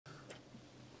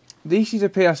This is a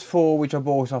PS4 which I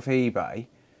bought off eBay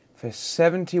for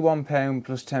 £71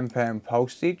 plus £10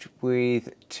 postage with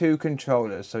 2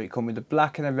 controllers. So it comes with a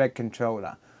black and a red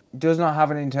controller. It does not have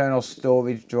an internal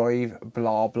storage drive,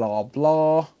 blah blah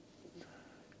blah.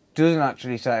 Doesn't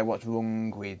actually say what's wrong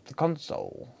with the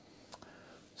console.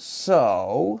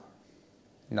 So,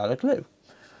 not a clue.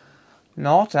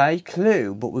 Not a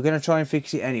clue, but we're going to try and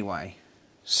fix it anyway.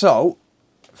 So,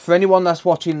 for anyone that's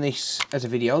watching this as a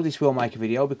video, this will make a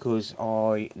video because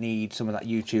I need some of that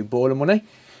YouTube baller money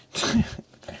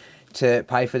to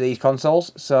pay for these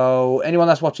consoles. So anyone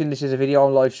that's watching this as a video,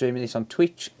 I'm live streaming this on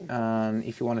Twitch, and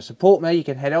if you want to support me, you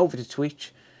can head over to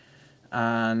Twitch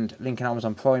and link an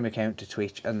Amazon Prime account to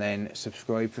Twitch and then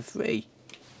subscribe for free.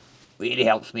 Really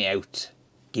helps me out.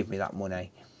 Give me that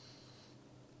money.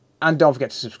 And don't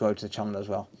forget to subscribe to the channel as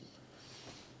well.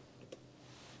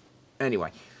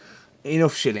 Anyway,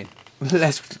 enough shilling.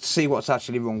 Let's see what's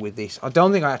actually wrong with this. I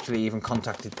don't think I actually even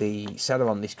contacted the seller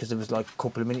on this because there was like a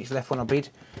couple of minutes left when I bid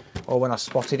or when I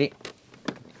spotted it.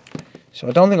 So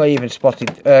I don't think I even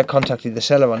contacted the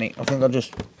seller on it. I think I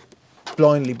just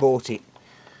blindly bought it.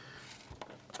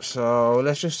 So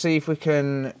let's just see if we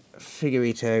can figure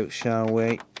it out, shall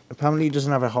we? Apparently it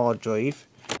doesn't have a hard drive.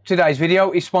 Today's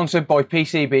video is sponsored by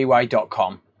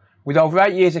PCBWay.com. With over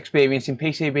 8 years experience in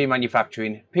PCB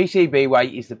manufacturing,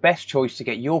 PCBWay is the best choice to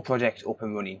get your project up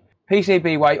and running.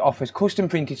 PCBWay offers custom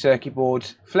printed circuit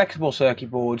boards, flexible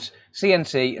circuit boards,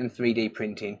 CNC and 3D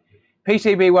printing.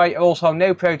 PCBWay are also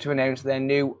now proud to announce their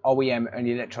new OEM and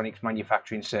electronics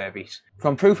manufacturing service.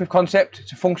 From proof of concept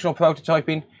to functional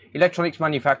prototyping, electronics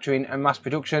manufacturing and mass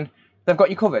production, they've got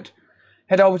you covered.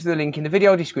 Head over to the link in the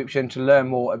video description to learn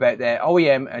more about their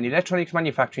OEM and electronics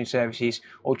manufacturing services,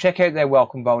 or check out their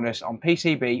welcome bonus on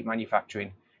PCB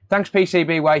manufacturing. Thanks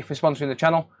PCBWay for sponsoring the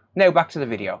channel. Now back to the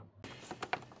video.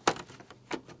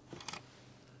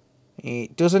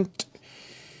 It doesn't.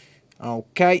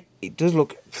 Okay, it does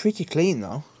look pretty clean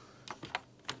though.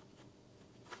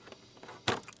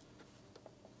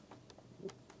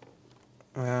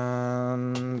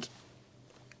 And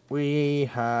we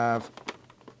have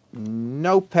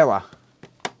no power.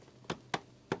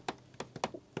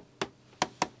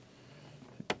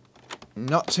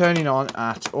 Not turning on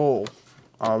at all.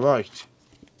 Alright.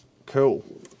 Cool.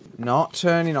 Not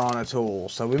turning on at all.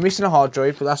 So we're missing a hard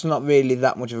drive, but that's not really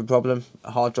that much of a problem.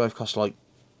 A hard drive costs like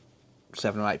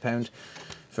 £7 or £8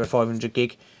 for a 500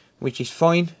 gig, which is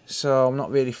fine. So I'm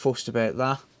not really fussed about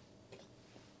that.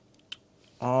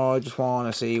 I just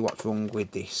want to see what's wrong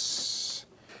with this.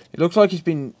 It looks like it's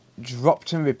been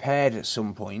dropped and repaired at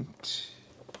some point.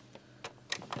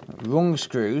 Rung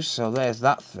screws, so there's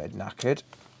that thread knackered.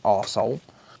 Arsehole.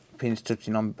 Pins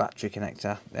touching on battery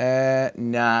connector.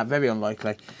 Nah, very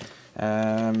unlikely.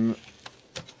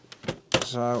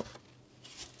 So,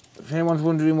 if anyone's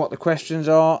wondering what the questions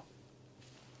are,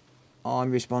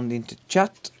 I'm responding to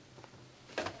chat.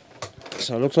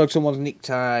 So it looks like someone's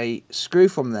nicked a screw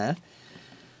from there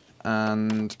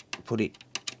and put it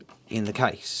in the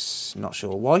case. Not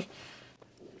sure why.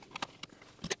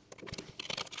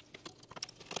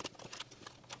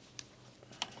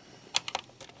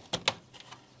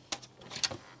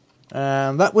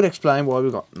 And that would explain why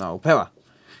we've got no power.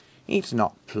 It's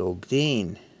not plugged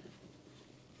in.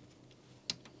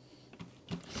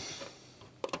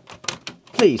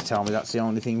 Please tell me that's the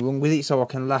only thing wrong with it so I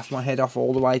can laugh my head off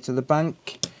all the way to the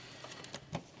bank.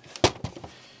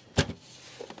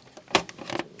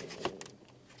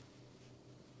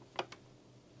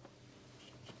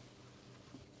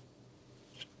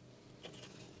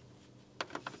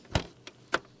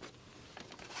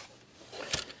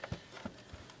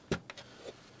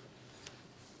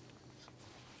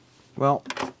 Well,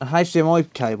 a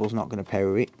HDMI cable's not going to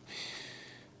power it,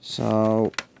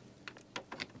 so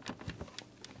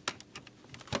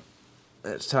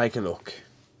let's take a look.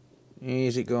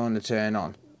 Is it going to turn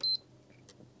on?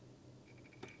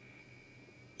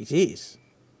 It is.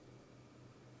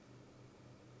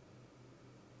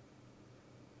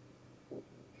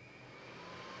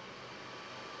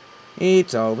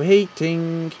 It's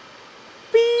overheating.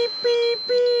 Beep, beep,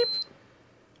 beep.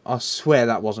 I swear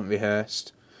that wasn't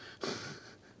rehearsed.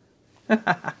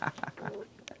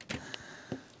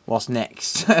 What's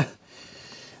next?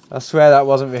 I swear that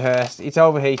wasn't rehearsed. It's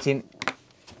overheating.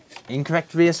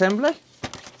 Incorrect reassembly?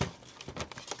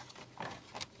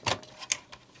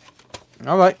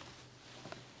 Alright.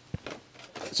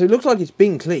 So it looks like it's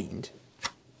been cleaned.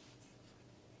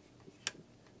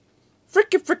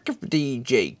 Fricka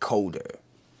DJ Coder.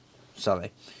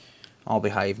 Sorry. I'll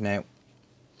behave now.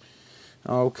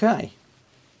 Okay.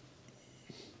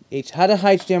 It's had a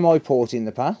HDMI port in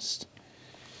the past.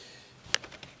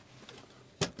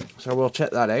 So we'll check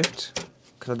that out,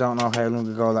 because I don't know how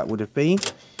long ago that would have been.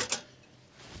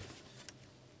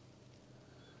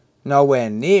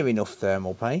 Nowhere near enough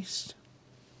thermal paste.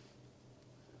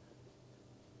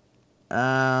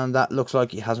 And that looks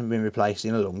like it hasn't been replaced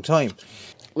in a long time.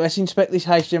 Let's inspect this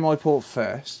HDMI port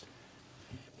first,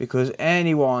 because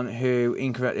anyone who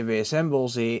incorrectly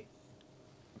reassembles it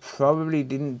probably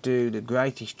didn't do the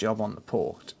greatest job on the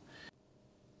port.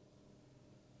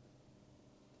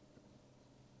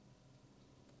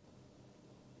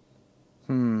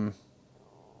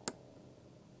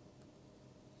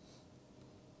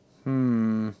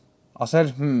 I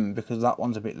said because that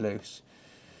one's a bit loose.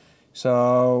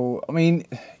 So, I mean,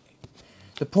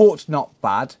 the port's not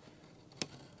bad,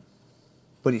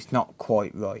 but it's not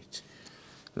quite right.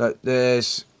 Like,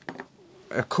 there's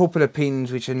a couple of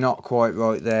pins which are not quite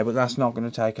right there, but that's not going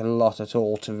to take a lot at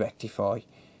all to rectify.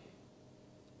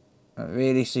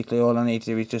 Realistically, all I need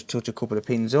to do is just touch a couple of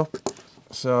pins up.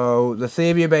 So the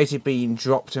theory about it being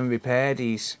dropped and repaired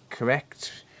is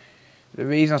correct. The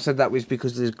reason I said that was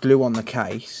because there's glue on the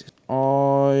case.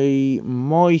 I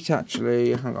might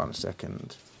actually, hang on a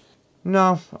second.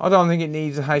 No, I don't think it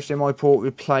needs a HDMI port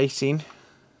replacing.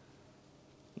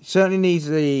 It certainly needs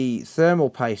the thermal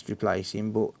paste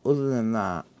replacing, but other than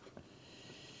that,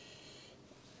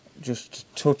 just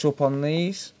touch up on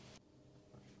these.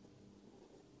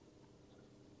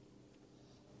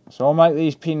 So I'll make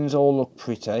these pins all look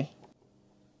pretty.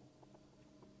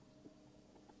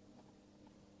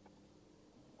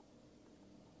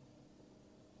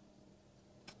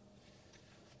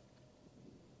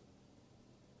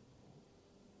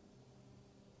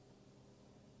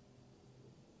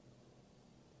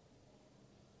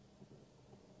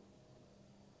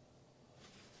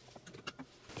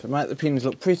 To make the pins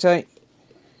look pretty,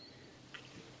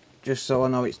 just so I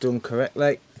know it's done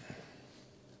correctly.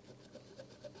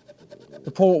 The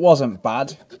port wasn't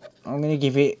bad. I'm going to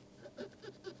give it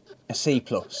a C+.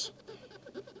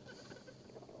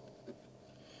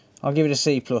 I'll give it a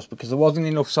C+ because there wasn't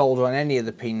enough solder on any of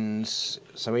the pins,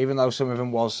 so even though some of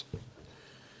them was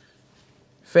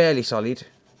fairly solid,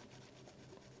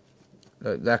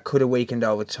 that could have weakened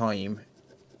over time.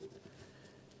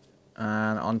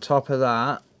 And on top of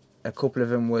that, a couple of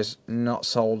them was not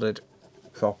soldered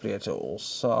properly at all,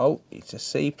 so it's a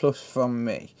C+ from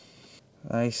me.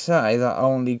 They say that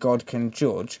only God can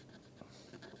judge.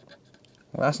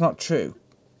 Well, that's not true,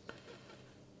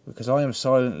 because I am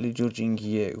silently judging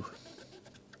you.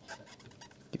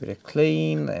 Give it a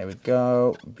clean, there we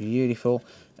go, beautiful.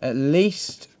 At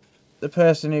least the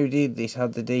person who did this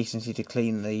had the decency to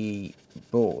clean the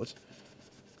board,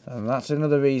 and that's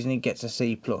another reason he gets a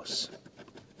C+.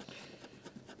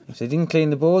 If they didn't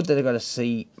clean the board, they'd have got a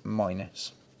C-. I'm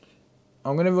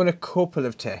going to run a couple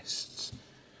of tests.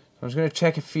 I'm just going to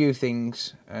check a few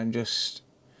things and just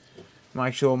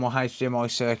make sure my HDMI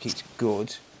circuit's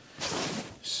good.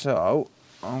 So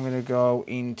I'm going to go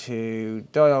into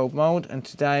diode mode, and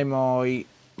today my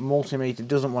multimeter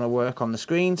doesn't want to work on the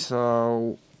screen,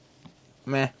 so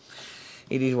meh,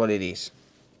 it is what it is,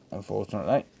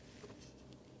 unfortunately.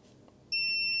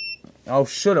 Oh,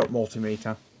 shut up,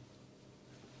 multimeter.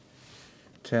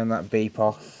 Turn that beep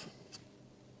off.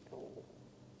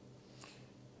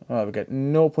 Right, we get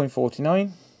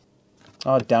 0.49.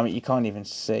 Oh, damn it, you can't even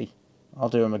see. I'll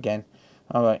do them again.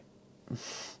 Alright.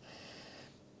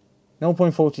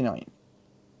 0.49.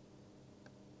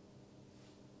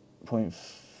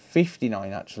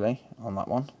 0.59 actually on that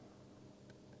one.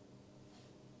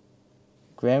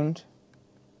 Ground.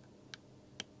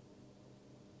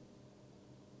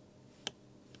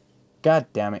 God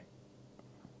damn it.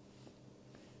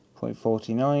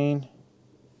 0.49.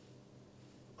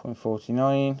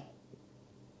 0.49.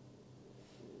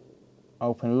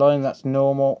 Open line, that's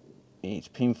normal. It's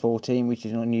pin 14, which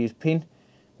is an unused pin,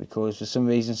 because for some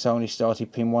reason Sony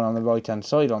started pin 1 on the right hand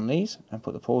side on these and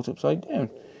put the port upside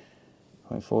down.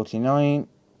 0.49.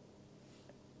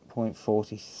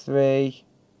 0.43.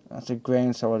 That's a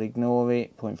ground, so I'll ignore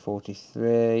it.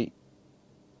 0.43.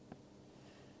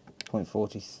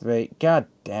 0.43. God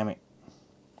damn it.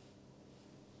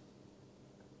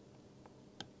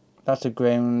 That's a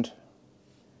ground.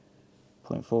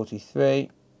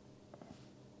 0.43.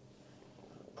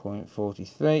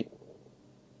 0.43.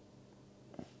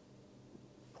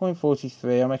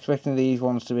 0.43. I'm expecting these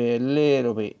ones to be a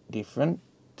little bit different.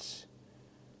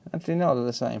 Actually, no, they're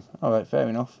the same. Alright, fair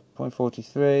enough.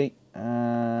 0.43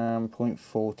 and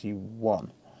 0.41.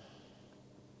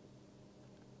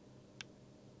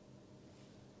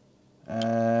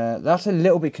 That's a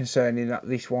little bit concerning that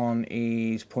this one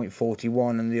is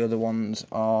 0.41 and the other ones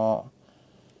are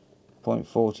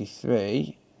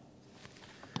 0.43.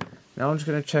 Now I'm just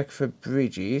going to check for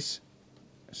bridges.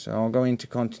 So I'll go into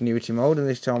continuity mode, and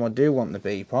this time I do want the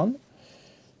beep on.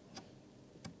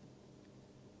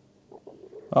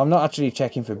 I'm not actually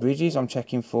checking for bridges, I'm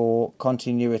checking for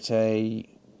continuity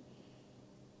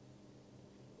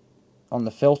on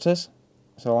the filters.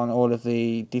 So on all of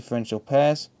the differential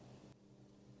pairs.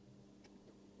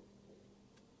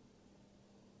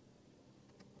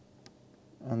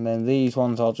 And then these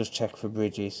ones I'll just check for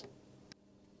bridges.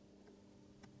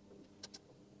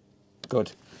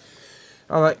 Good.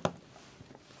 Alright.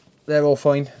 They're all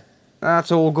fine. That's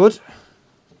all good.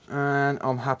 And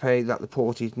I'm happy that the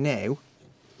port is now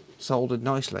soldered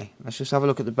nicely. Let's just have a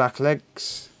look at the back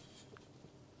legs.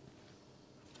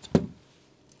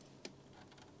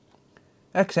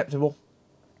 Acceptable.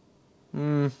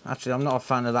 Actually, I'm not a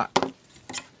fan of that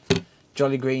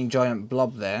jolly green giant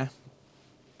blob there.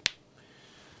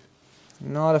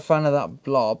 Not a fan of that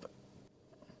blob.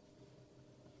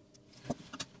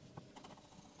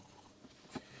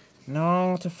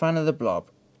 Not a fan of the blob.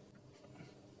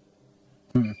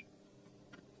 That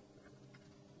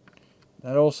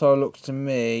also looks to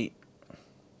me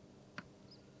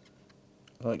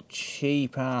like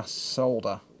cheap ass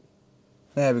solder.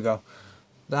 There we go.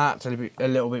 That's a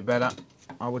little bit better,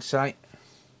 I would say.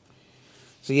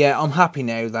 So yeah, I'm happy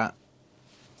now that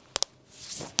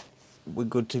we're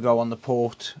good to go on the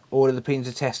port. All of the pins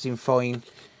are testing fine.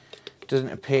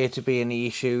 Doesn't appear to be any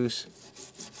issues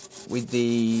with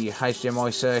the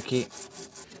HDMI circuit.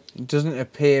 It doesn't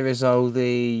appear as though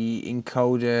the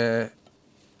encoder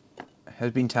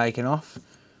has been taken off,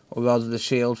 or rather the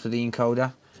shield for the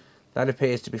encoder. That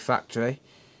appears to be factory.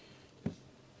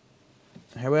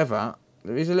 However,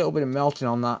 there is a little bit of melting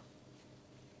on that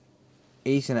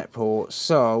Ethernet port,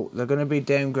 so they're going to be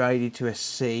downgraded to a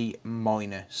C- on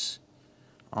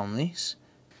this.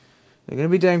 They're going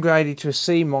to be downgraded to a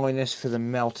C- for the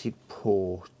melted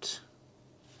port.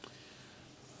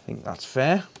 I think that's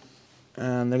fair.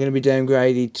 And they're going to be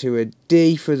downgraded to a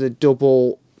D for the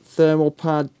double thermal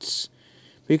pads,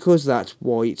 because that's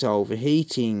why it's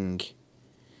overheating.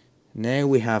 Now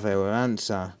we have our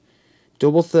answer.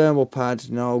 Double thermal pads,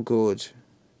 no good.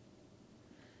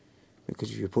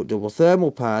 Because if you put double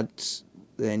thermal pads,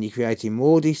 then you're creating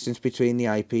more distance between the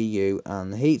APU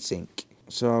and the heatsink.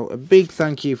 So a big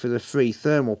thank you for the free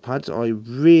thermal pads. I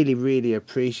really, really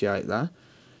appreciate that.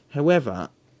 However,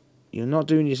 you're not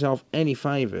doing yourself any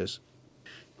favours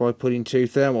by putting 2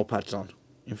 thermal pads on.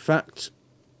 In fact,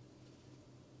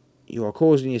 you are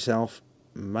causing yourself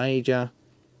major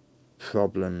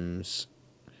problems.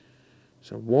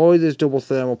 So why there's double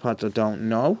thermal pads, I don't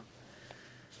know.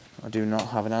 I do not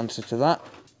have an answer to that,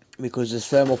 because there's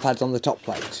thermal pads on the top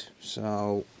plate.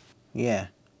 So yeah,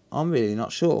 I'm really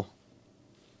not sure.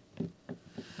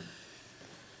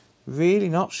 Really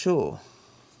not sure.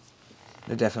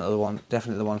 They're definitely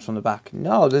the ones from the back.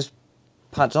 No, there's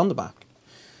pads on the back.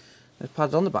 There's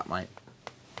pads on the back, mate.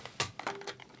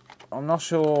 I'm not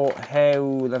sure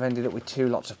how they've ended up with 2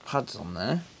 lots of pads on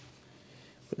there.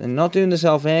 But they're not doing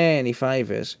themselves any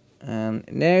favours. And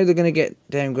now they're going to get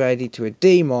downgraded to a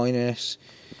D-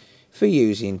 for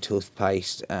using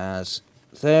toothpaste as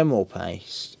thermal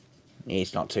paste.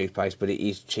 It's not toothpaste, but it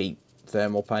is cheap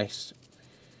thermal paste.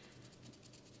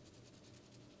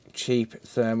 Cheap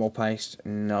thermal paste,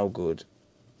 no good.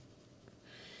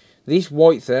 This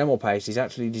white thermal paste is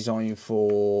actually designed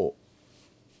for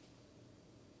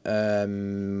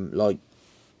like,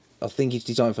 I think it's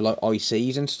designed for like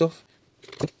ICs and stuff.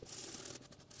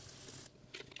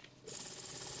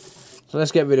 So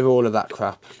let's get rid of all of that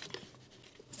crap,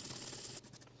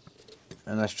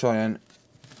 and let's try and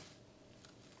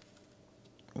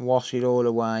wash it all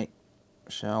away,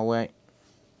 shall we?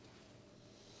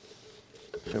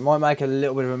 So it might make a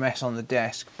little bit of a mess on the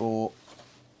desk, but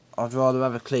I'd rather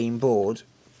have a clean board,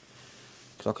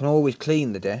 because I can always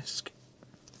clean the desk.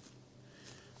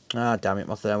 Ah, damn it,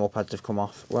 my thermal pads have come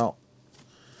off. Well,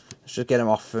 let's just get them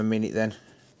off for a minute then,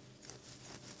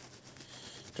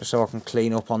 just so I can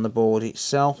clean up on the board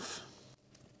itself.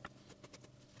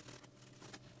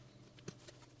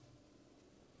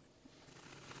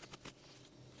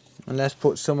 And let's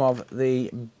put some of the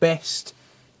best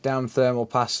damn thermal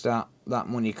pasta that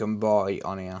money can buy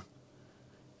on here.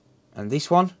 And this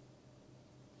one,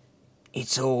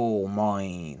 it's all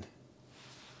mine.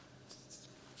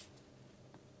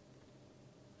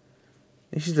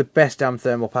 This is the best damn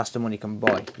thermal pasta money can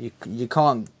buy. You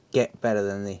can't get better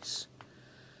than this.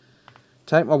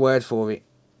 Take my word for it.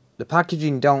 The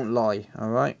packaging don't lie,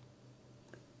 alright?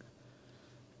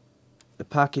 The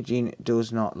packaging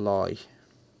does not lie.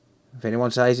 If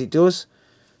anyone says it does,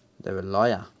 they're a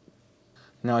liar.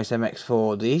 Nice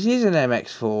MX4. This is an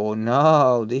MX4.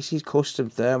 No, this is custom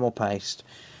thermal paste.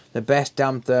 The best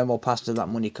damn thermal pasta that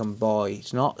money can buy.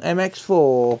 It's not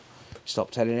MX4.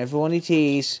 Stop telling everyone it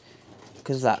is,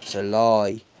 because that's a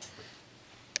lie.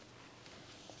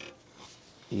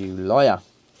 You liar.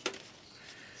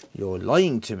 You're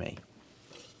lying to me.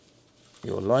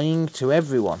 You're lying to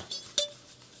everyone.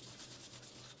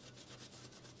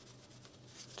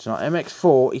 It's not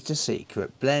MX4, it's a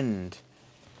secret blend.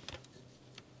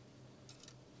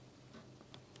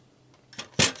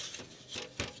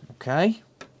 Okay.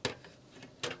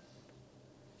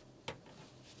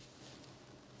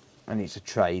 And it's a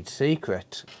trade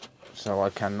secret, so I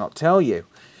cannot tell you.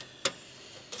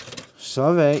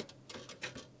 Sorry.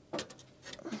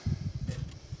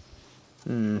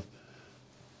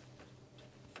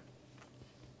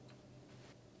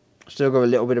 Still got a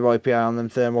little bit of IPA on them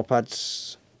thermal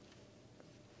pads.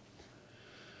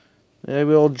 They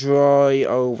will dry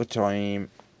over time.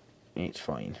 It's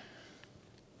fine.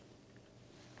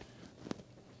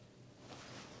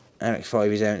 MX5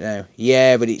 is out now.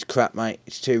 Yeah, but it's crap, mate.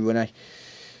 It's too runny.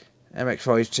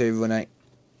 MX5 is too runny.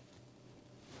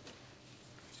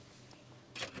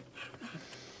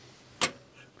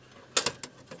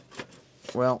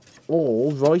 Well,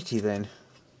 alrighty then.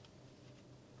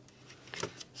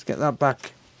 Let's get that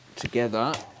back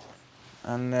together.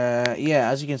 And yeah,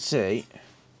 as you can see,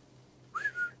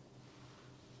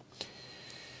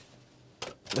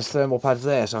 there's thermal pads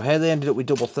there. So how they ended up with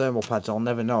double thermal pads, I'll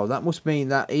never know. That must mean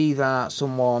that either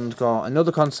someone's got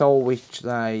another console which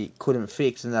they couldn't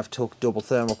fix and they've took double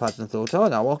thermal pads and thought, oh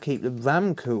no, I'll keep the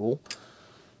RAM cool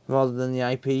rather than the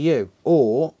APU.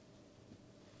 Or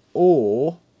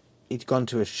it's gone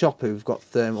to a shop who've got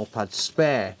thermal pads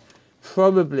spare.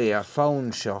 Probably a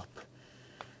phone shop.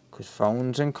 Because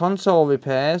phones and console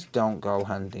repairs don't go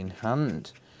hand in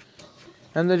hand.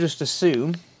 And they just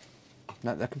assume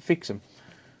that they can fix them.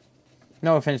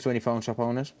 No offence to any phone shop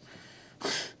owners.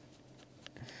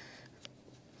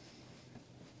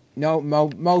 No,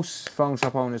 most phone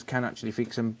shop owners can actually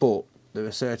fix them, but there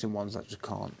are certain ones that just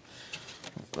can't.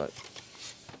 But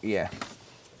yeah,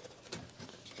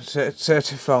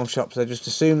 certain phone shops, they just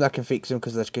assume they can fix them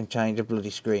because they can change a bloody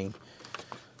screen.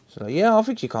 So yeah, I'll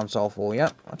fix your console for you.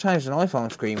 I changed an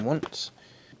iPhone screen once.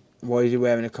 Why is he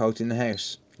wearing a coat in the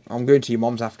house? I'm going to your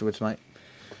mum's afterwards, mate.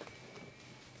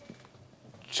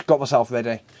 Just got myself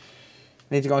ready.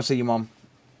 Need to go and see your mum.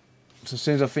 So as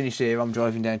soon as I finish here, I'm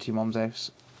driving down to your mum's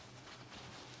house.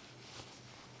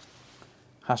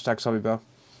 Hashtag sorry, bro.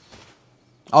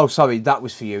 Oh, sorry, that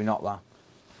was for you, not that.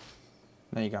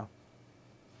 There you go.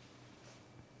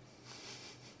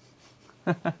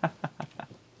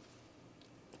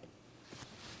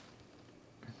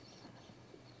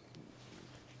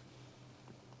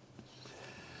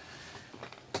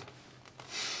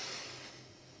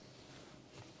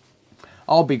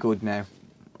 I'll be good now,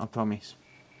 I promise.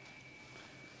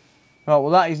 Right, well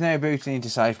that is now booting into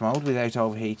safe mode without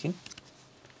overheating.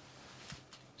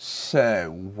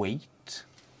 Sweet.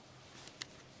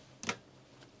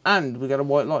 And we got a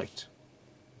white light.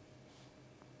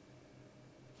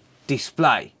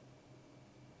 Display.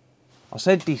 I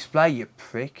said display, you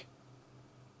prick.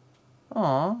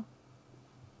 Aww.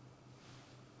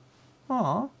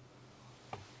 Aww.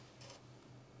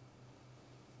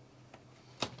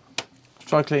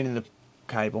 Try cleaning the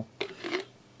cable.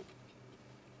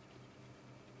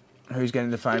 Who's getting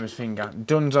the famous finger?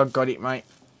 Dunzo got it, mate.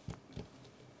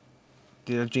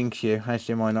 Did I jinx you?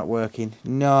 HDMI not working?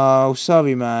 No,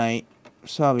 sorry, mate.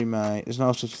 Sorry, mate. There's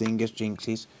no such thing as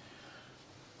jinxes.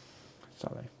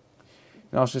 Sorry.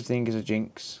 No such thing as a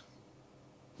jinx.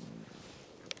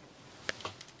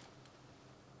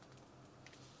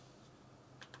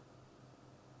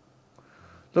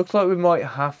 Looks like we might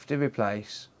have to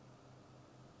replace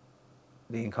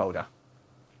the encoder.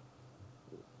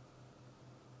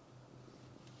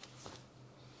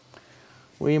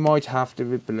 We might have to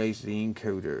replace the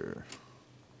encoder.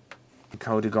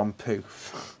 Encoder gone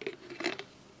poof.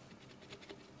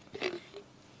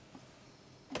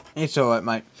 It's alright,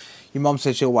 mate. Your mum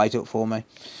said she'll wait up for me.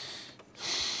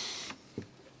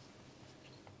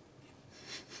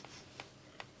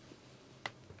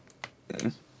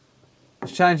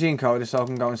 Let's change the encoder so I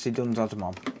can go and see Dunzod's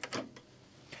mum.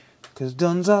 Cause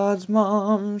Dunzod's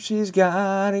mom, she's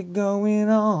got it going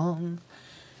on.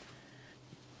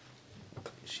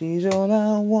 She's all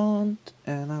I want,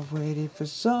 and I've waited for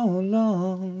so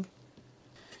long.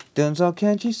 Dunzod,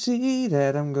 can't you see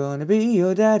that I'm gonna be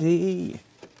your daddy?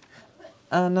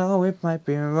 I know it might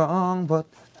be wrong, but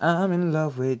I'm in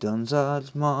love with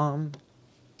Dunzod's mom.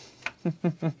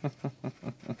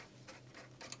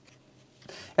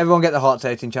 Everyone get the hearts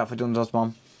out in chat for Dunzo's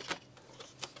mom.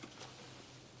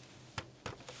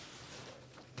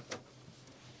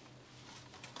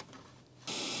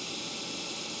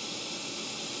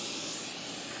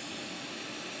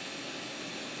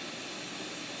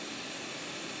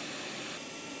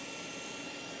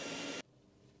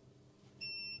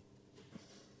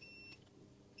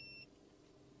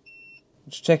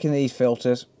 Just checking these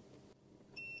filters.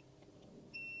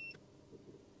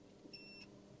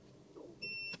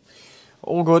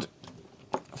 All good.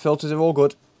 Filters are all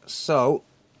good. So,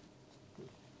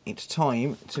 it's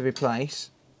time to replace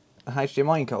a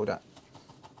HDMI encoder.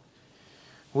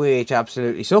 Which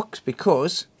absolutely sucks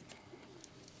because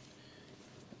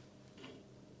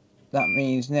that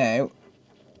means now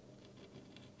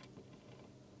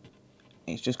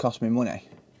it's just cost me money.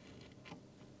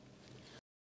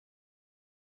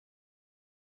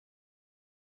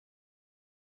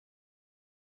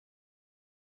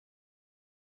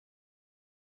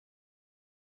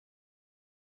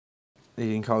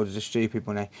 These encoders are stupid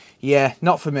money. Yeah,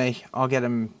 not for me. I'll get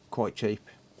them quite cheap.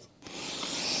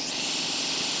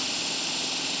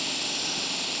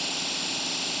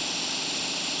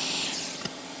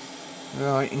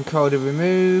 Right, encoder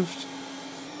removed.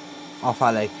 Off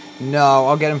alley. No,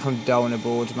 I'll get them from donor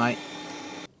boards, mate.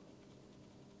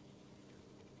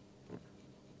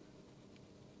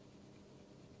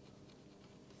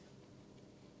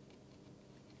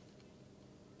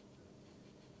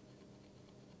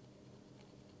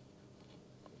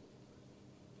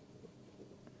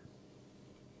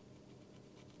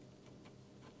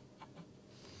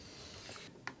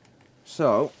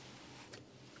 So,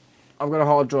 I've got a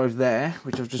hard drive there,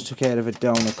 which I've just took out of a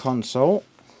donor console.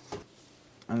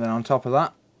 And then on top of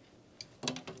that,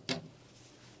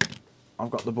 I've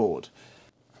got the board.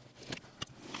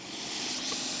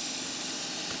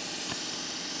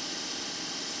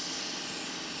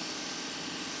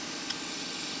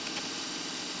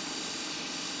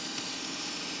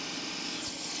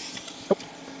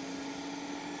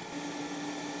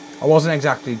 I wasn't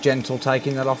exactly gentle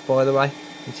taking that off, by the way.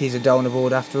 It is a donor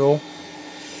board after all.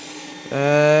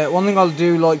 One thing I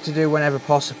do like to do whenever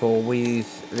possible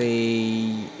with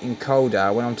the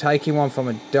encoder, when I'm taking one from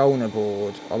a donor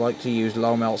board, I like to use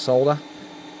low melt solder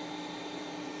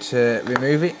to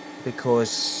remove it,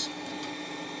 because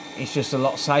it's just a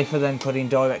lot safer than putting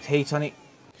direct heat on it.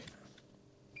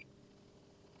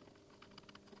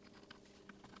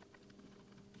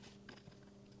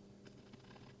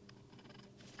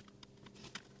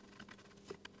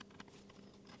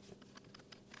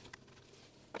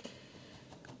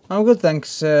 I'm good, thanks,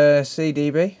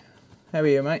 CDB. How are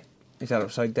you, mate? Is that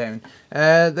upside down?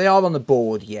 They are on the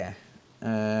board, yeah.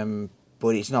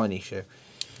 But it's not an issue.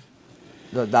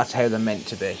 That's how they're meant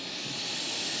to be.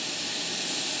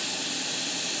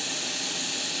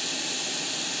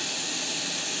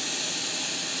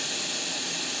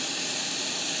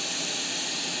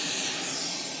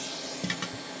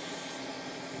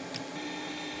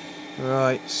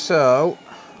 Right, so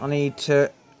I need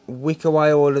to wick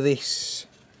away all of this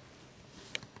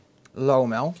low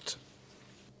melt.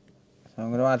 So I'm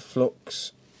going to add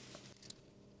flux.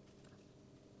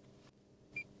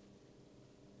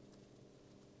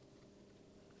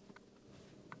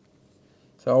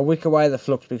 So I'll wick away the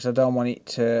flux because I don't want it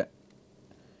to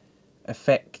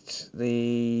affect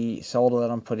the solder that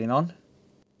I'm putting on.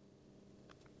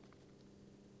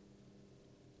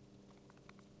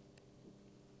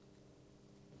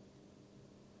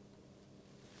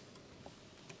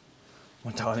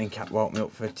 My darling cat woke me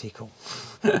up for a tickle.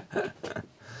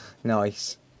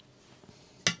 Nice.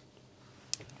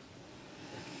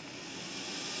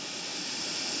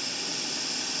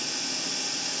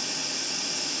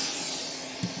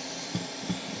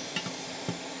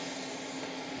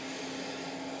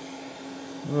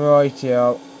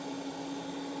 Rightio.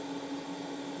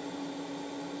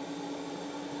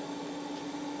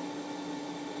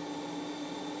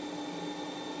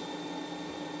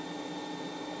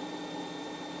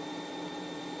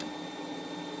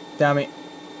 Damn it.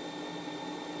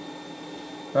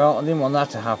 Well, I didn't want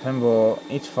that to happen, but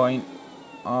it's fine.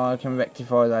 I can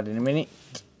rectify that in a minute.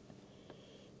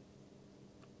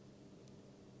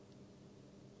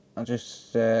 I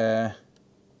just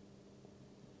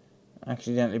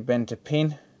accidentally bent a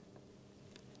pin.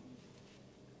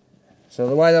 So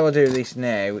the way that I do this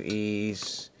now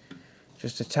is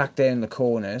just to tack down the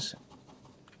corners,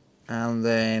 and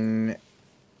then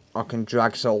I can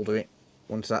drag solder it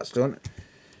once that's done.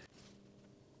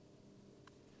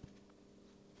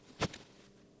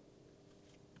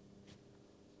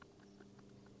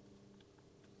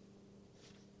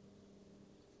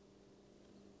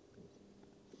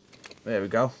 There we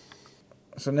go.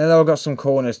 So now that I've got some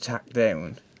corners tacked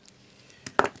down,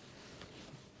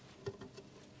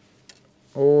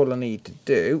 all I need to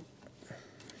do,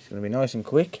 it's going to be nice and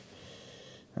quick,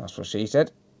 that's what she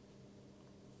said.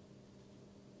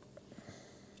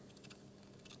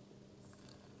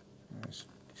 Just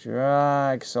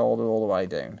drag solder all the way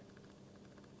down.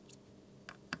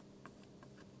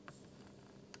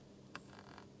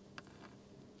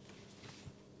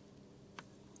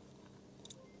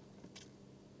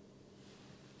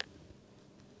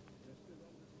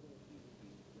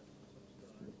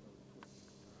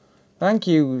 Thank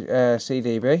you,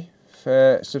 CDB,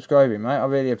 for subscribing, mate. I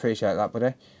really appreciate that,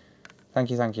 buddy. Thank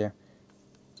you, thank you.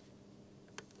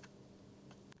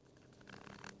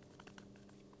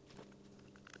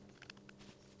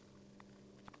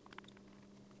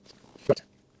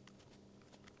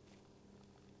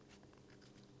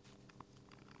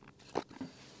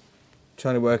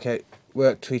 Trying to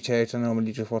work Twitch out. I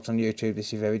normally just watch on YouTube.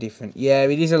 This is very different. Yeah,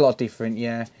 it is a lot different.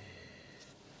 Yeah.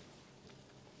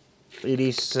 It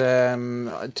is,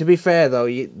 to be fair though,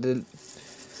 the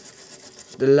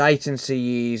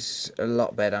latency is a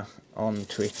lot better on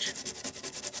Twitch.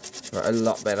 Right, a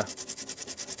lot better.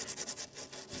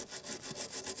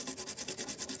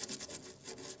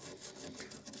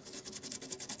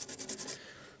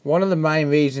 One of the main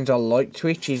reasons I like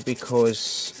Twitch is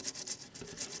because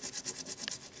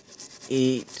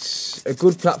it's a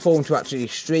good platform to actually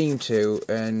stream to,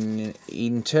 and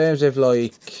in terms of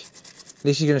like,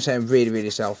 this is going to sound really,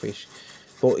 really selfish,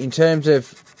 but in terms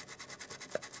of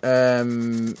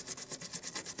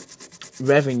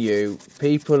revenue,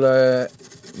 people are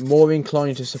more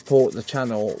inclined to support the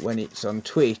channel when it's on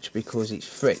Twitch because it's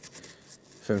free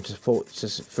for them to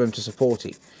support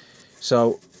it.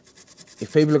 So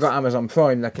if people have got Amazon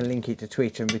Prime, they can link it to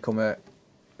Twitch and become a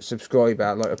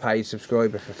subscriber, like a paid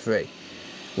subscriber for free,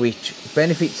 which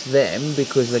benefits them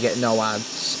because they get no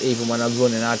ads. Even when I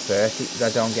run an advert,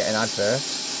 they don't get an advert,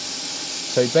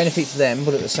 so it benefits them,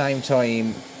 but at the same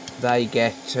time they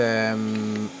get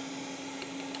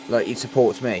like, it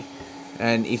supports me.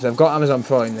 And if they've got Amazon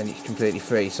Prime, then it's completely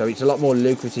free, so it's a lot more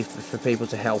lucrative for people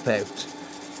to help out.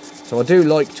 So I do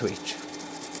like Twitch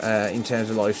in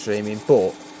terms of live streaming,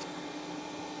 but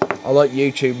I like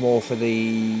YouTube more for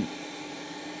the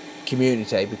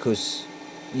community because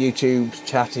YouTube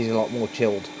chat is a lot more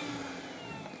chilled.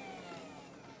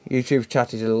 YouTube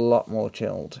chat is a lot more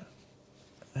chilled.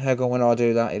 How come when I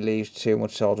do that it leaves too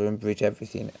much solder and bridge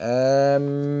everything?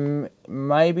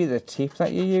 Maybe the tip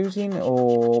that you're using,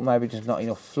 or maybe just not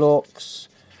enough flux,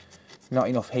 not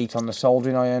enough heat on the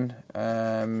soldering iron.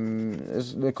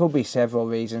 There could be several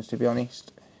reasons, to be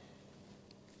honest.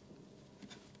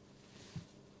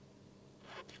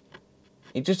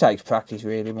 It just takes practice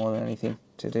really more than anything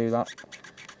to do that.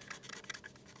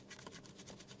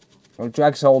 Well,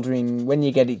 drag soldering, when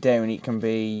you get it down, it can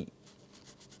be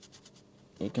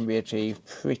achieved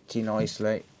pretty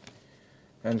nicely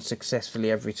and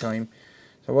successfully every time.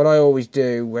 So what I always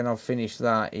do when I've finished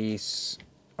that is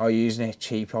I use a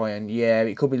cheap iron. Yeah,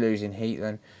 it could be losing heat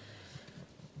then.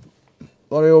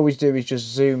 What I always do is just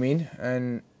zoom in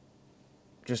and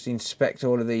just inspect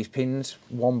all of these pins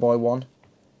one by one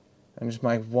and just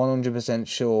make 100%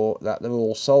 sure that they're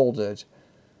all soldered,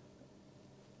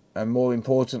 and more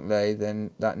importantly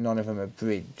than that, none of them are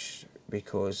bridged,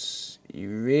 because you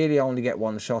really only get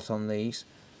one shot on these.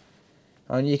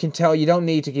 And you can tell, you don't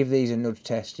need to give these a nudge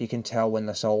test, you can tell when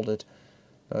they're soldered.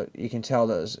 You can tell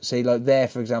that, see, like there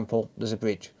for example, there's a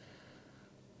bridge.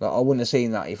 Like, I wouldn't have seen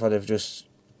that if I'd have just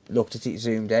looked at it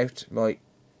zoomed out. Like,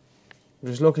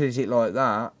 just looking at it like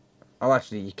that, oh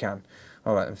actually you can,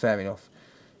 alright then, fair enough.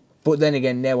 But then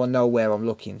again, now I know where I'm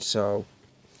looking, so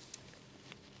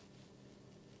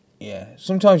yeah.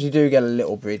 Sometimes you do get a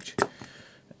little bridge.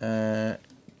 Do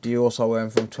you also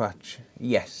earn from Twitch?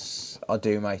 Yes, I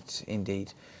do, mate,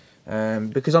 indeed.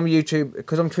 Because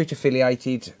I'm Twitch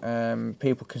affiliated,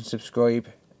 people can subscribe,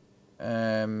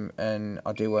 and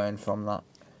I do earn from that.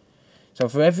 So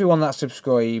for everyone that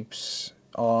subscribes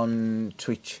on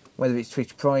Twitch, whether it's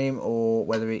Twitch Prime or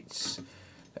whether it's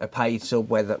a paid sub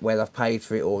where they've paid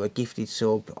for it, or a gifted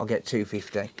sub, I'll get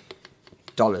 $2.50.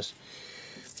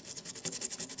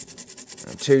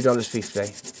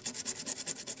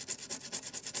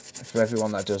 $2.50 for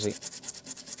everyone that does it.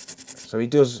 So it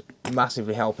does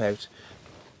massively help out.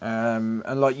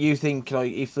 And like, you think,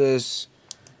 like, if there's,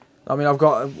 I mean, I've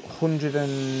got 100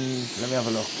 and, let me have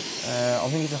a look, I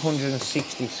think it's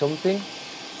 160 something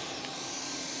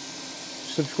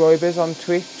subscribers on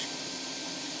Twitch.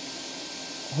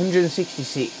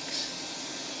 166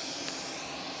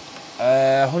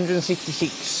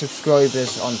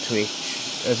 subscribers on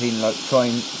Twitch, as in like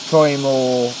Prime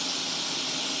or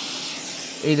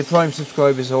either Prime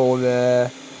subscribers or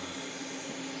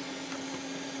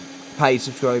paid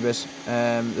subscribers.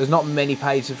 There's not many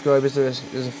paid subscribers. There's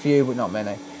a few, but not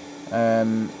many.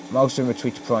 Most of them are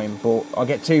Twitch Prime, but I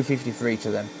get $2.50 for each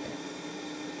of them.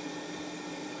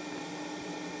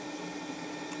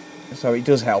 So it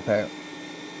does help out.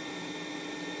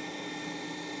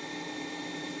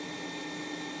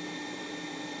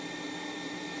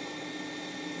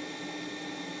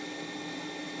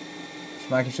 Just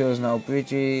making sure there's no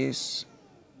bridges.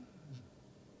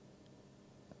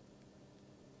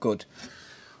 Good.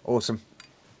 Awesome.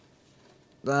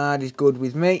 That is good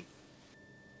with me.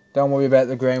 Don't worry about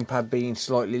the ground pad being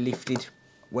slightly lifted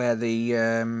where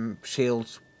the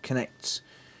shield connects.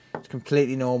 It's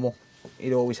completely normal.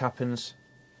 It always happens.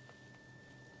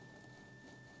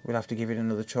 We'll have to give it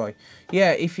another try.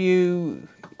 Yeah, it's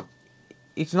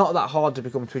not that hard to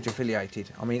become Twitch affiliated.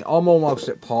 I mean, I'm almost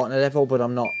at partner level, but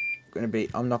I'm not going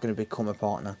to become a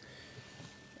partner.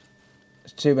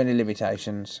 There's too many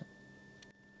limitations.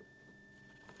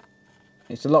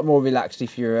 It's a lot more relaxed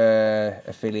if you're an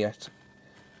affiliate.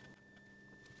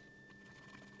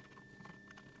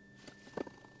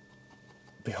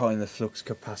 Behind the flux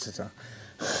capacitor.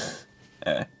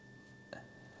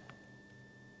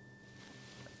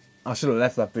 I should have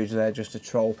left that bridge there just to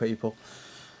troll people.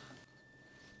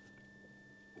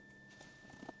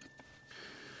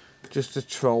 Just to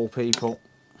troll people.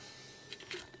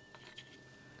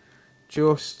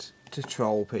 Just to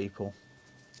troll people.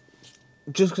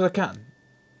 Just because I can.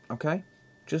 Okay?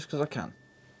 Just because I can.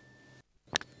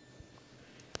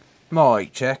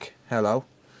 Mic check. Hello.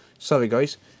 Sorry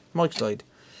guys. Mic slide.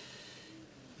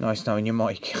 Nice knowing your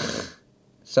mic.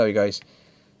 Sorry guys.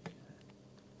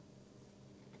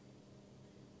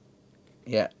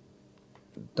 Yeah.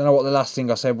 Don't know what the last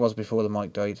thing I said was before the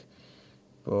mic died.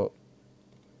 But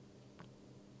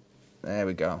there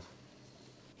we go.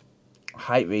 I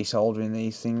hate resoldering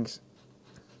these things.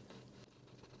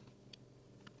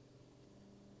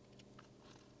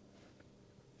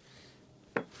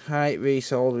 Hate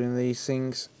resoldering these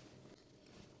things.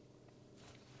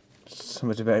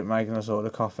 Something about making us order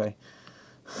coffee.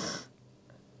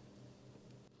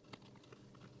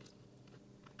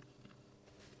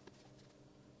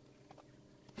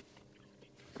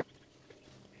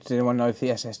 Does anyone know if the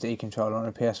SSD controller on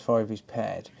a PS5 is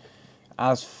paired?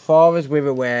 As far as we're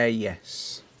aware,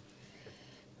 yes.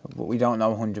 But we don't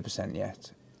know 100%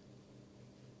 yet.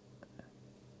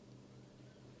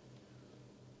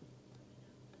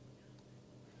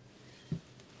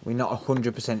 We're not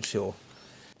 100% sure.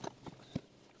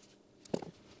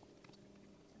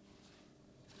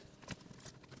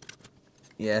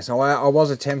 Yeah, so I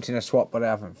was attempting a swap, but I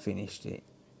haven't finished it.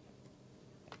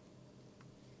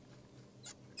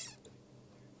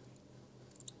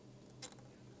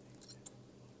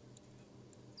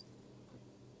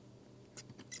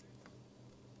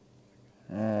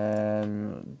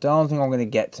 Don't think I'm going to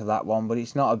get to that one, but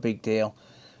it's not a big deal.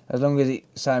 As long as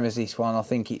it's same as this one, I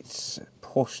think it's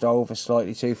pushed over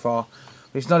slightly too far.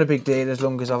 But it's not a big deal as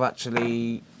long as I've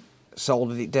actually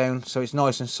soldered it down, so it's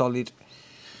nice and solid.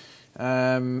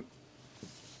 The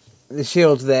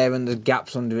shield's there and the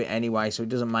gaps under it anyway, so it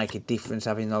doesn't make a difference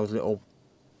having those little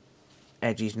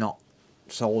edges not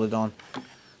soldered on.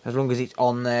 As long as it's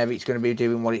on there, it's going to be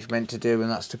doing what it's meant to do, and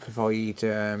that's to provide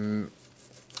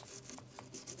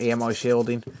EMI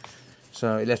shielding,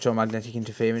 so electromagnetic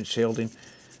interference shielding.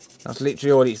 That's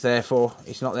literally all it's there for.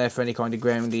 It's not there for any kind of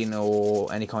grounding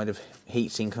or any kind of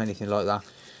heatsink or anything like that.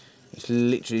 It's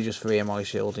literally just for EMI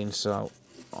shielding, so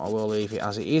I will leave it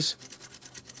as it is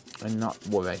and not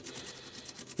worry.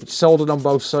 It's soldered on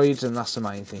both sides, and that's the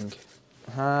main thing.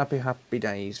 Happy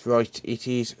days. Right, it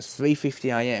is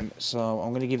 3:50 AM, so I'm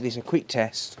going to give this a quick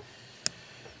test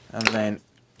and then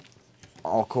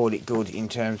I'll call it good in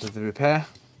terms of the repair,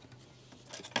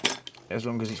 as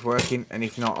long as it's working, and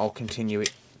if not, I'll continue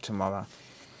it tomorrow.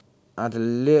 Add a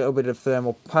little bit of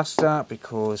thermal pasta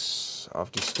because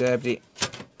I've disturbed it,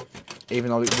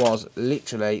 even though it was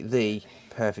literally the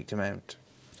perfect amount.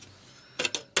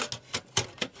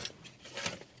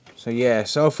 So yeah,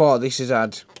 so far this has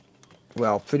had,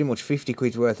 well, pretty much 50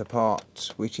 quid's worth of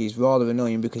parts, which is rather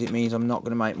annoying because it means I'm not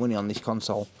going to make money on this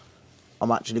console. I'm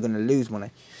actually going to lose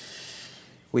money,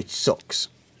 which sucks.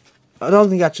 I don't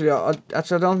think I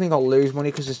don't think I'll lose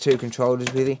money because there's two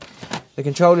controllers with it. The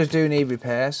controllers do need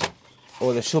repairs,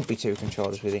 or there should be two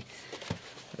controllers with it.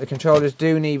 The controllers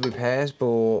do need repairs,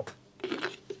 but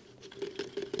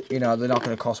you know, they're not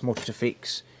going to cost much to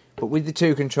fix. But with the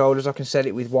two controllers, I can sell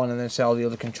it with one and then sell the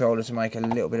other controller to make a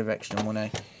little bit of extra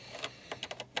money.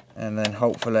 And then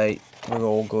hopefully we're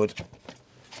all good.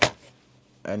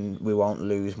 And we won't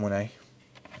lose money.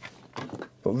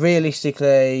 But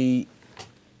realistically,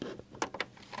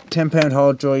 £10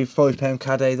 hard drive, £5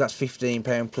 caddy, that's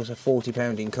 £15 plus a £40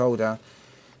 encoder.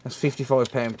 That's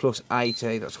 £55 plus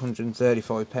 80, that's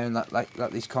 £135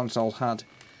 that this console had.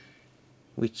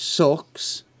 Which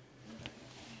sucks.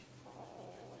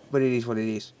 But it is what it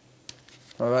is.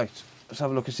 Alright, let's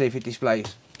have a look and see if it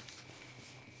displays.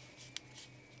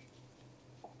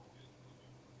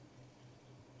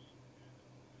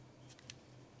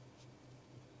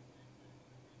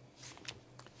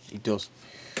 It does.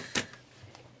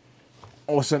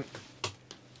 Awesome.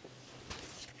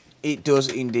 It does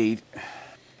indeed.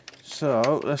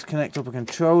 So let's connect up a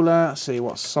controller, see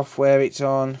what software it's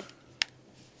on.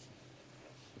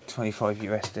 25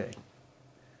 USD.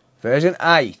 Version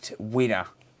 8, winner.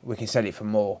 We can sell it for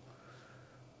more.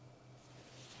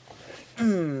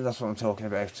 That's what I'm talking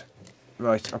about.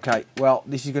 Right, okay. Well,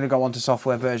 this is going to go on to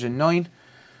software version 9.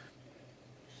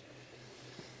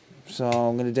 So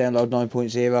I'm going to download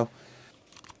 9.0.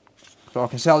 So I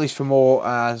can sell this for more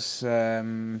as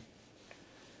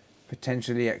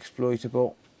potentially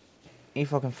exploitable.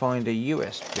 If I can find a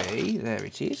USB, there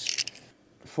it is.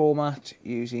 Format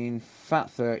using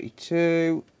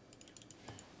FAT32.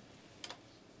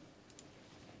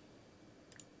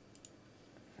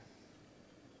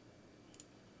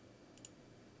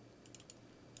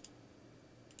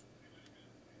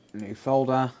 New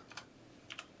folder.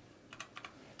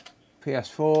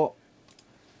 PS4.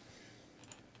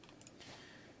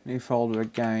 New folder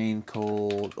again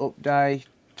called update.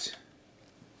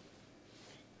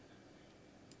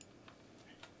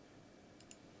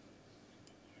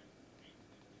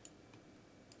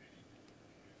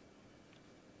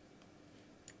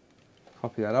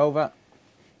 Copy that over.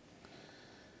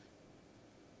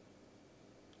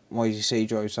 Why is your C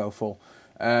drive so full?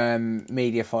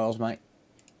 Media files, mate.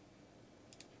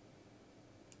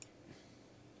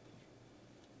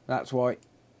 That's why.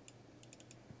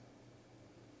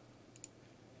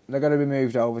 They're going to be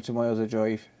moved over to my other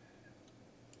drive.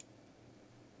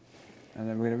 And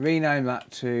then we're going to rename that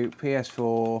to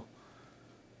PS4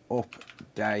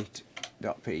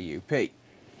 update.pup.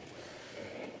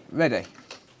 Ready.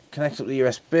 Connect up the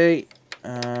USB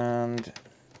and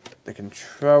the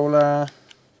controller.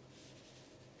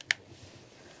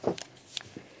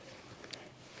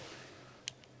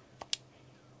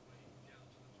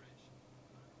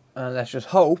 And let's just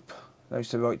hope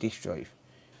that's the right disk drive.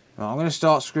 Right, I'm going to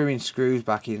start screwing screws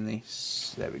back in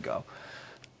this. There we go.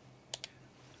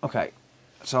 Okay,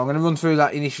 so I'm going to run through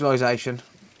that initialization,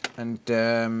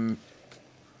 and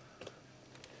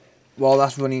while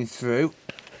that's running through,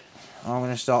 I'm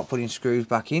going to start putting screws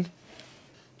back in.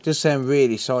 It does sound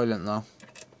really silent though.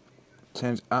 It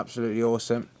sounds absolutely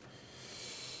awesome.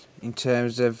 In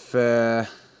terms of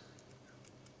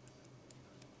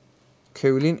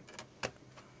cooling,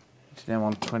 it's now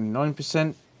on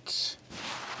 29%.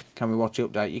 Can we watch the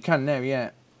update? You can now,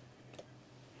 yeah.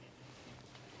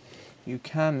 You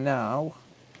can now.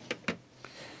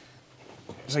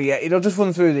 So yeah, it'll just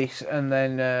run through this, and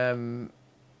then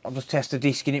I'll just test the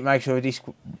disc in it, make sure the disc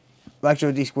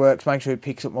works, make sure it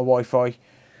picks up my Wi-Fi.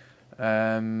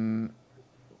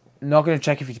 Not going to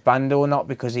check if it's banned or not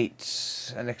because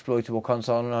it's an exploitable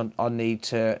console, and I need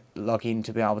to log in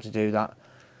to be able to do that.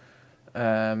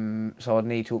 So I'd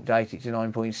need to update it to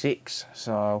 9.6.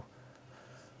 So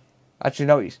actually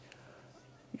no, it's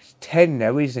 10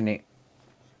 now, isn't it?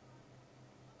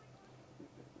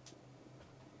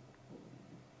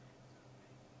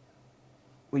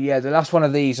 Well, yeah, the last one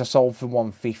of these I sold for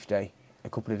 150 a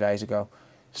couple of days ago,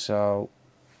 so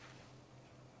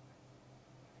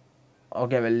I'll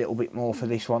get a little bit more for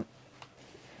this one.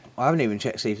 I haven't even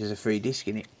checked to see if there's a free disc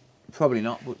in it. Probably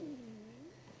not, but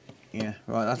yeah.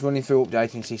 Right, that's running through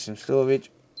updating system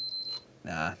storage.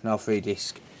 Nah, no free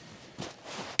disc.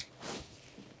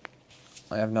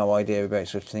 I have no idea about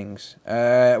such things.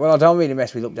 Well, I don't really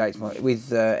mess with updates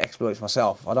with exploits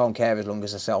myself. I don't care as long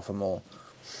as I sell for more.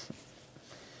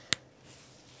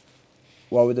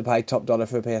 Why would they pay top dollar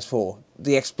for a PS4?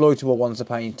 The exploitable ones are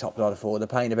paying top dollar for. They're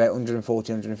paying about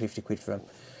 140, 150 quid for them.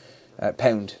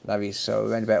 Pound, that is. So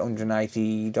around about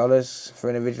 $180 for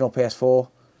an original PS4.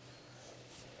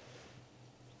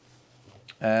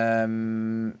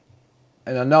 And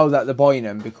I know that they're buying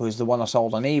them because the one I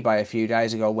sold on eBay a few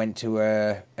days ago went to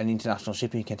an international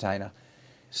shipping container.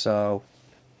 So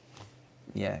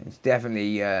yeah, it's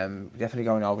definitely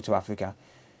going over to Africa.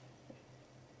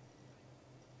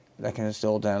 They can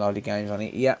install downloaded games on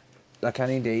it. Yeah, they can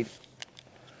indeed.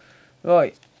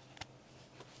 Right.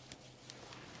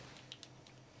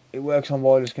 It works on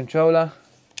wireless controller.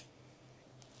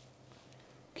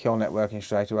 Kill networking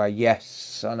straight away.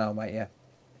 Yes, I know, mate, yeah.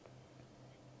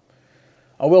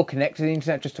 I will connect to the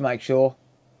internet just to make sure.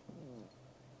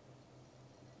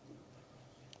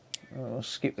 I'll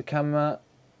skip the camera.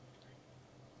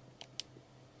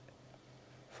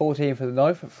 14 for the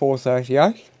knife at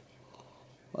 4:38.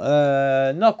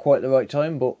 Not quite the right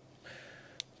time, but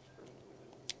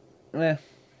yeah.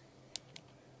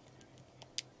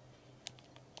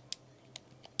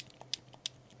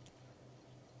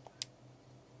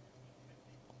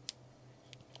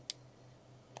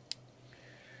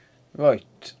 Right.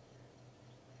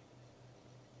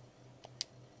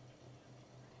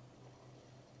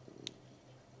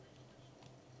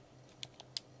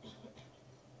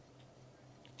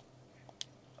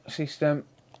 System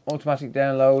automatic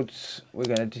downloads, we're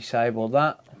going to disable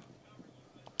that.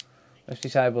 Let's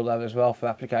disable that as well for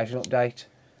application update,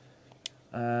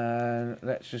 and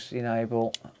let's just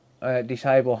enable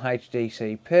disable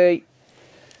HDCP,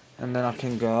 and then I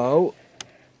can go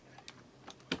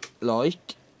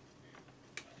like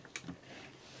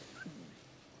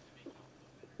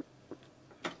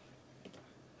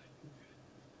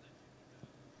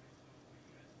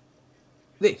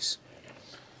this.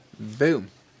 Boom.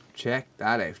 Check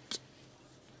that out.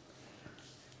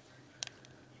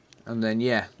 And then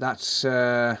yeah, that's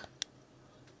allowing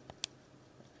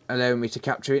me to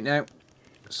capture it now.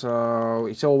 So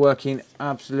it's all working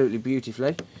absolutely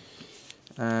beautifully.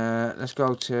 Let's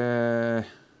go to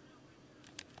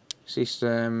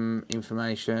system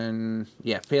information.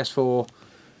 Yeah, PS4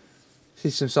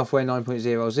 system software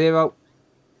 9.00,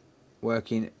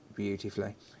 working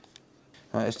beautifully.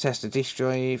 Right, let's test the disk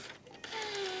drive.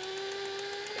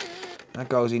 That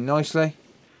goes in nicely.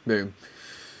 Boom.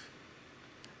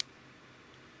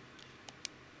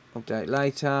 Update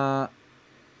later.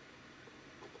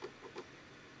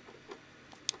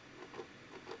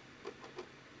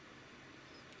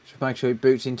 Just make sure it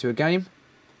boots into a game.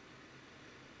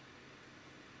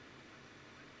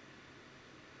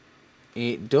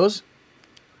 It does.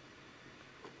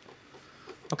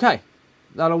 Okay,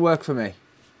 that'll work for me.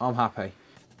 I'm happy.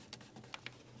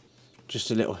 Just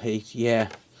a little heat, yeah.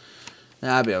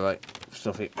 That'll be alright.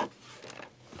 Stuff it.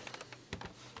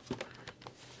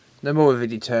 They're more of a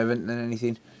deterrent than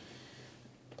anything.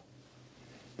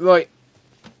 Right.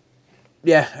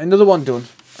 Yeah, another one done.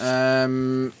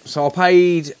 So I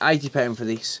paid £80 for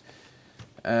this.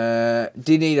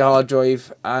 Did need a hard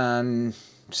drive and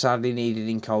sadly needed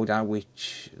encoder,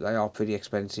 which they are pretty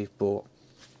expensive, but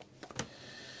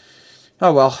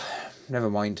oh well,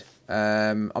 never mind.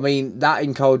 I mean, that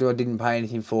encoder I didn't pay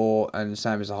anything for, and the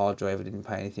same as the hard drive I didn't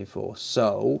pay anything for.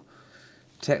 So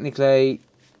technically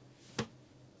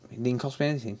it didn't cost me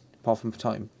anything apart from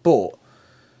time. But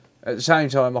at the same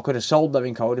time, I could have sold that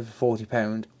encoder for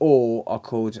 £40, or I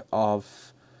could have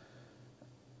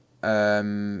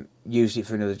used it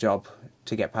for another job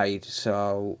to get paid.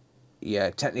 So yeah,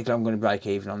 technically I'm going to break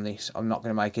even on this. I'm not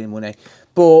going to make any money,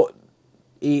 but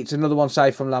it's another one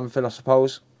saved from landfill, I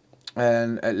suppose.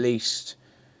 And at least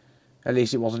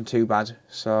it wasn't too bad.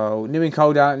 So new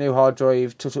encoder, new hard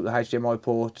drive, touch up the HDMI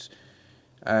port,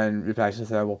 and replace the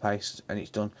thermal paste, and it's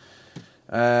done.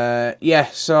 Yeah,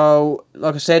 so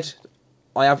like I said,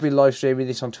 I have been live streaming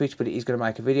this on Twitch, but it is going to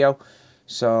make a video.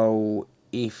 So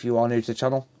if you are new to the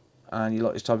channel and you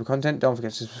like this type of content, don't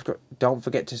forget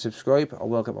to subscribe. I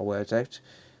will get my words out.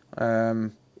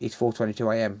 It's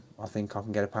 4:22 AM. I think I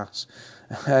can get a pass.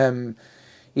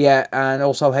 Yeah, and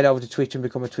also head over to Twitch and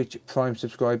become a Twitch Prime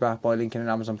subscriber by linking an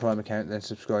Amazon Prime account and then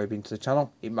subscribing to the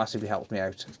channel. It massively helps me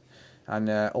out. And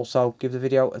also give the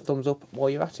video a thumbs up while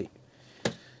you're at it.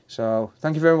 So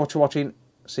thank you very much for watching.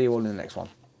 See you all in the next one.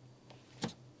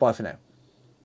 Bye for now.